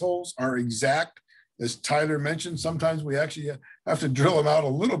access holes are exact. As Tyler mentioned, sometimes we actually have to drill them out a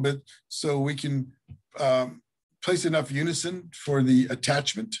little bit so we can place enough unison for the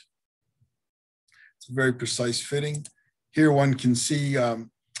attachment. It's a very precise fitting. Here one can see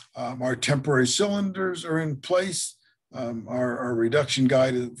our temporary cylinders are in place. Our reduction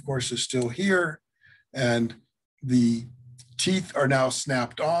guide, of course, is still here. And the teeth are now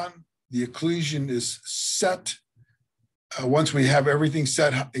snapped on. The occlusion is set. Once we have everything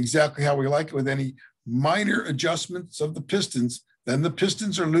set exactly how we like it with any minor adjustments of the pistons, then the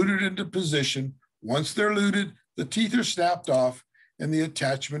pistons are luted into position. Once they're luted, the teeth are snapped off and the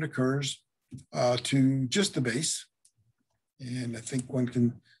attachment occurs to just the base. And I think one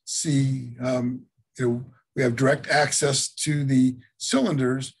can see, we have direct access to the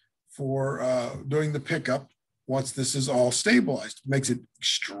cylinders for doing the pickup once this is all stabilized. It makes it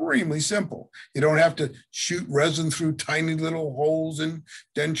extremely simple. You don't have to shoot resin through tiny little holes in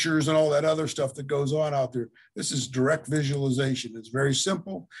dentures and all that other stuff that goes on out there. This is direct visualization. It's very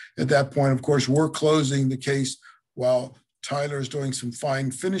simple. At that point, of course, we're closing the case while Tyler is doing some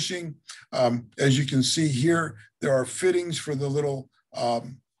fine finishing. As you can see here, there are fittings for the little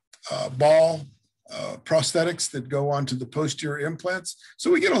ball prosthetics that go onto the posterior implants.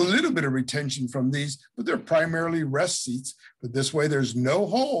 So we get a little bit of retention from these, but they're primarily rest seats. But this way, there's no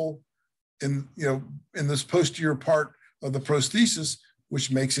hole in this posterior part of the prosthesis,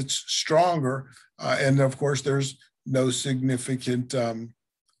 which makes it stronger. And of course, there's no significant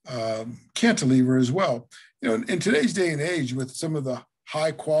cantilever as well. In today's day and age, with some of the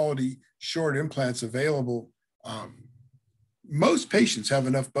high quality short implants available, most patients have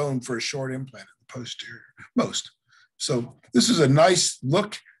enough bone for a short implant in the posterior, most. So this is a nice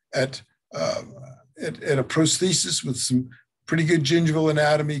look at a prosthesis with some pretty good gingival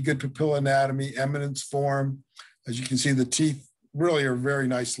anatomy, good papilla anatomy, eminence form. As you can see, the teeth really are very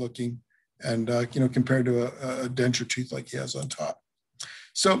nice looking, and compared to a denture tooth like he has on top.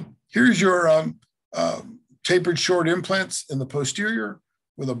 So here's your tapered short implants in the posterior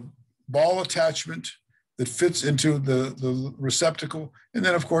with a ball attachment that fits into the receptacle. And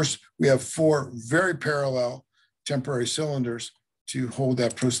then, of course, we have 4 very parallel temporary cylinders to hold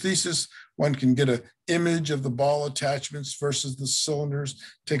that prosthesis. One can get an image of the ball attachments versus the cylinders.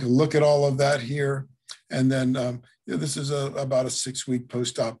 Take a look at all of that here. And then this is about a 6-week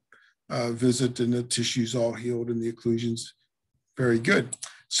post-op visit, and the tissue's all healed and the occlusion's very good.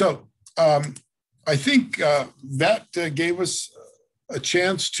 So I think that gave us a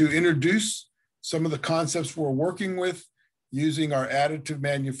chance to introduce some of the concepts we're working with using our additive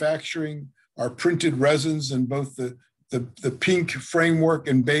manufacturing, our printed resins, and both the pink framework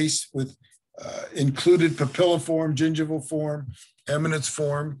and base with included papilliform, gingival form, eminence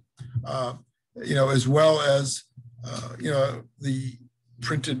form, as well as the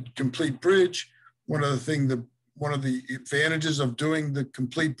printed complete bridge. One of the advantages of doing the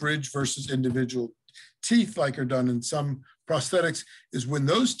complete bridge versus individual teeth, like are done in some prosthetics, is when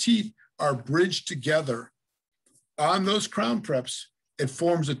those teeth are bridged together on those crown preps, it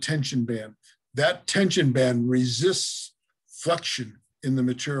forms a tension band. That tension band resists flexion in the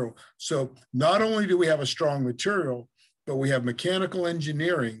material. So not only do we have a strong material, but we have mechanical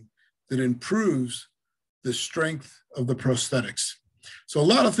engineering that improves the strength of the prosthetics. So a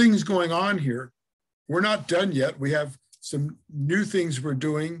lot of things going on here. We're not done yet. We have some new things we're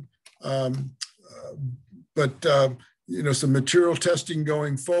doing, some material testing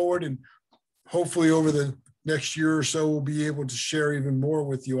going forward, and hopefully over the next year or so, we'll be able to share even more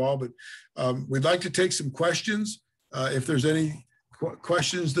with you all. But we'd like to take some questions if there's any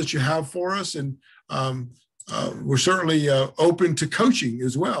questions that you have for us. And we're certainly open to coaching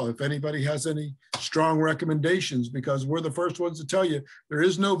as well, if anybody has any strong recommendations, because we're the first ones to tell you there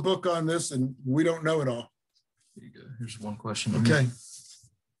is no book on this and we don't know it all. There you go. Here's one question. Okay.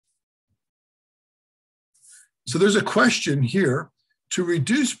 So there's a question here. To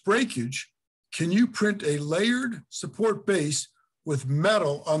reduce breakage, can you print a layered support base with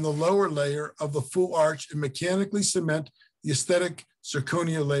metal on the lower layer of the full arch and mechanically cement the aesthetic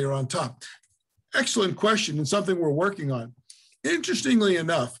zirconia layer on top? Excellent question, and something we're working on. Interestingly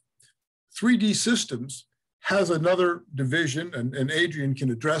enough, 3D Systems has another division, and Adrienne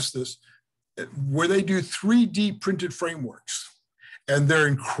can address this, where they do 3D printed frameworks, and they're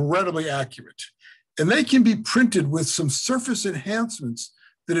incredibly accurate. And they can be printed with some surface enhancements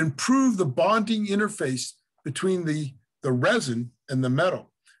that improve the bonding interface between the resin and the metal.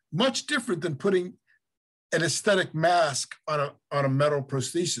 Much different than putting an aesthetic mask on a metal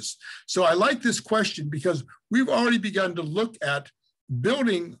prosthesis. So I like this question because we've already begun to look at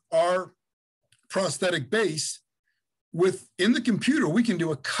building our prosthetic base in the computer. We can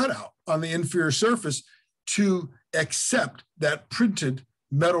do a cutout on the inferior surface to accept that printed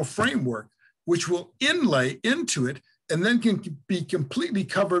metal framework, which will inlay into it and then can be completely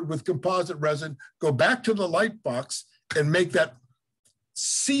covered with composite resin, go back to the light box and make that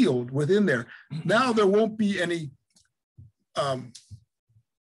sealed within there. Now there won't be any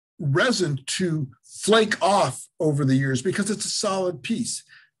resin to flake off over the years because it's a solid piece.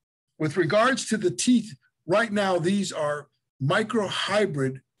 With regards to the teeth, right now these are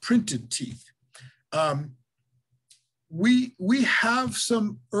microhybrid printed teeth. We have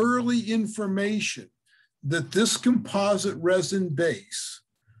some early information that this composite resin base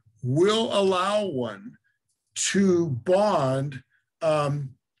will allow one to bond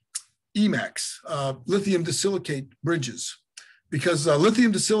EMAX, lithium disilicate bridges, because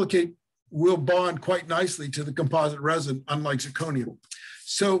lithium disilicate will bond quite nicely to the composite resin, unlike zirconium.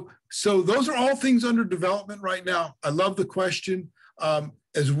 So those are all things under development right now. I love the question.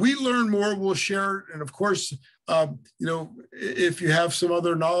 As we learn more, we'll share. And of course, if you have some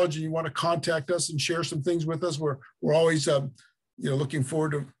other knowledge and you want to contact us and share some things with us, we're always looking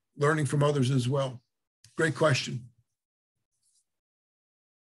forward to learning from others as well. Great question.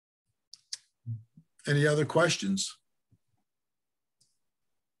 Any other questions?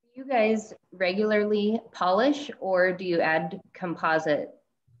 Do you guys regularly polish, or do you add composite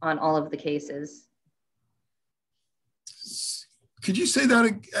on all of the cases? Could you say that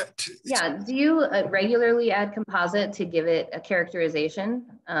again? Yeah, do you regularly add composite to give it a characterization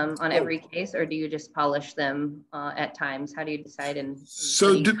on every case, or do you just polish them at times? How do you decide?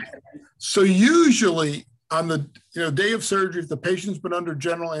 So usually on the day of surgery, if the patient's been under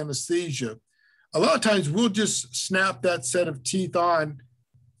general anesthesia, a lot of times we'll just snap that set of teeth on,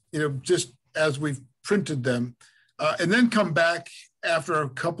 just as we've printed them, and then come back after a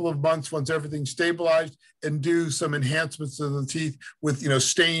couple of months once everything's stabilized and do some enhancements of the teeth with,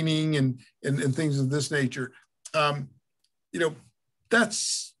 staining and things of this nature.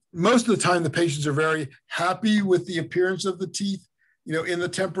 That's most of the time the patients are very happy with the appearance of the teeth, in the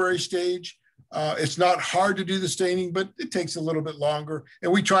temporary stage. It's not hard to do the staining, but it takes a little bit longer.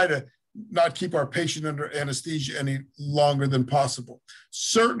 And we try to not keep our patient under anesthesia any longer than possible.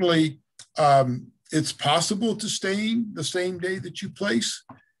 Certainly, it's possible to stain the same day that you place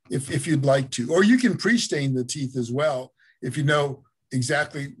if you'd like to, or you can pre-stain the teeth as well if you know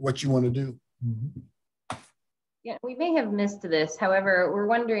exactly what you want to do. Yeah, we may have missed this. However, we're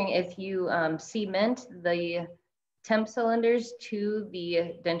wondering if you cement the temp cylinders to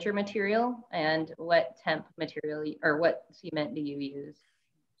the denture material, and what temp material or what cement do you use?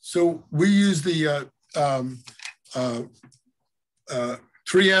 So we use the 3M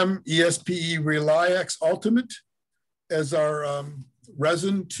ESPE Reliex Ultimate as our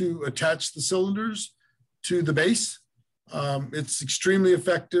resin to attach the cylinders to the base. It's extremely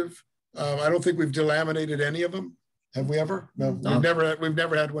effective. I don't think we've delaminated any of them. Have we ever? No, we've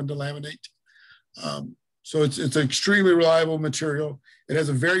never had one delaminate. So it's an extremely reliable material. It has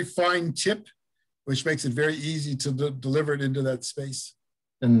a very fine tip, which makes it very easy to deliver it into that space.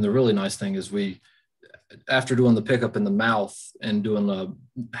 And the really nice thing is after doing the pickup in the mouth and doing the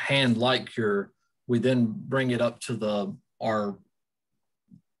hand light cure, we then bring it up to our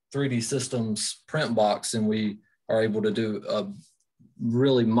 3D Systems print box, and we are able to do a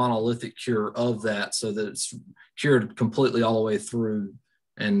really monolithic cure of that, so that it's cured completely all the way through.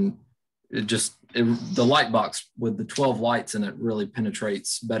 And the light box with the 12 lights in it really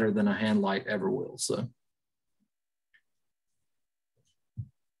penetrates better than a hand light ever will. So.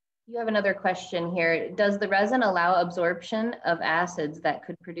 You have another question here. Does the resin allow absorption of acids that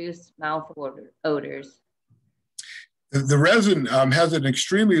could produce mouth odors? The resin has an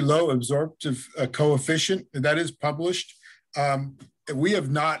extremely low absorptive coefficient. That is published. We have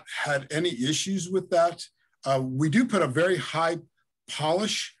not had any issues with that. We do put a very high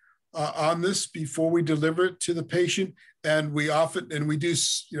polish on this before we deliver it to the patient, and we do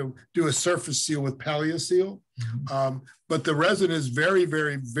do a surface seal with PalliaSeal. But the resin is very,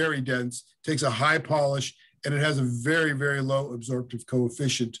 very, very dense, takes a high polish, and it has a very, very low absorptive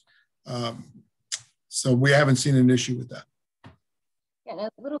coefficient. So we haven't seen an issue with that. And a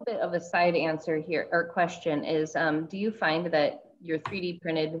little bit of a side answer here, or question is, do you find that your 3D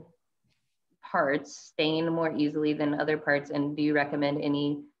printed parts stain more easily than other parts? And do you recommend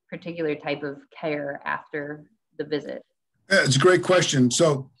any particular type of care after the visit? Yeah, it's a great question.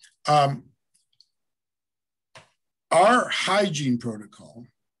 So our hygiene protocol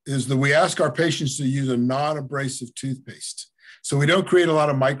is that we ask our patients to use a non-abrasive toothpaste, so we don't create a lot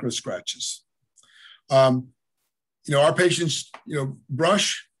of micro scratches. Our patients,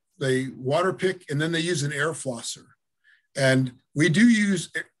 brush, they water pick, and then they use an air flosser. And we do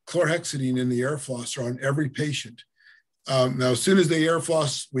use chlorhexidine in the air flosser on every patient. Now, as soon as they air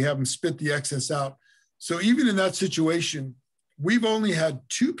floss, we have them spit the excess out. So even in that situation, we've only had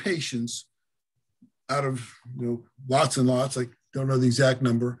 2 patients out of lots and lots, I don't know the exact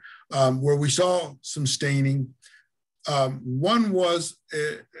number, where we saw some staining. One was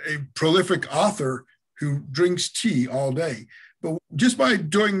a prolific author who drinks tea all day. But just by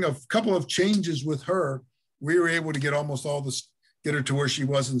doing a couple of changes with her, we were able to get almost all this, get her to where she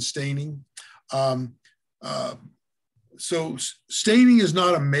wasn't staining. So staining is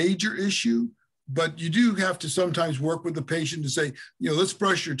not a major issue, but you do have to sometimes work with the patient to say, let's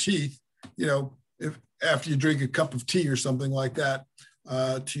brush your teeth, if after you drink a cup of tea or something like that,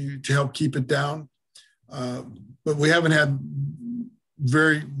 to help keep it down. But we haven't had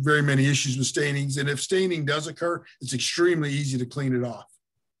very, very many issues with stainings. And if staining does occur, it's extremely easy to clean it off.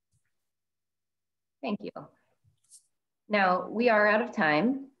 Thank you. Now, we are out of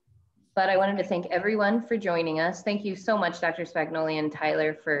time, but I wanted to thank everyone for joining us. Thank you so much, Dr. Spagnoli and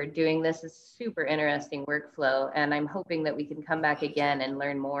Tyler, for doing this. It's a super interesting workflow, and I'm hoping that we can come back again and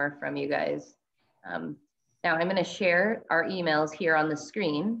learn more from you guys. Now, I'm going to share our emails here on the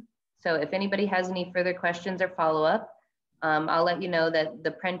screen. So if anybody has any further questions or follow-up, I'll let you know that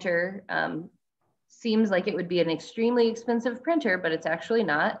the printer seems like it would be an extremely expensive printer, but it's actually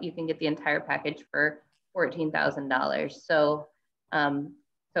not. You can get the entire package for $14,000. So,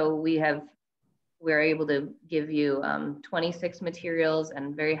 we're able to give you 26 materials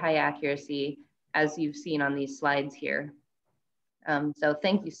and very high accuracy, as you've seen on these slides here. So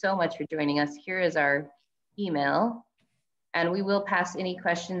thank you so much for joining us. Here is our email, and we will pass any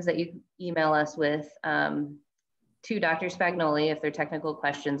questions that you email us with to Dr. Spagnoli if they're technical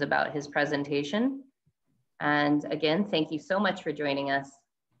questions about his presentation. And again, thank you so much for joining us.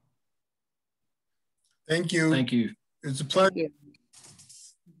 Thank you. Thank you. It's a pleasure.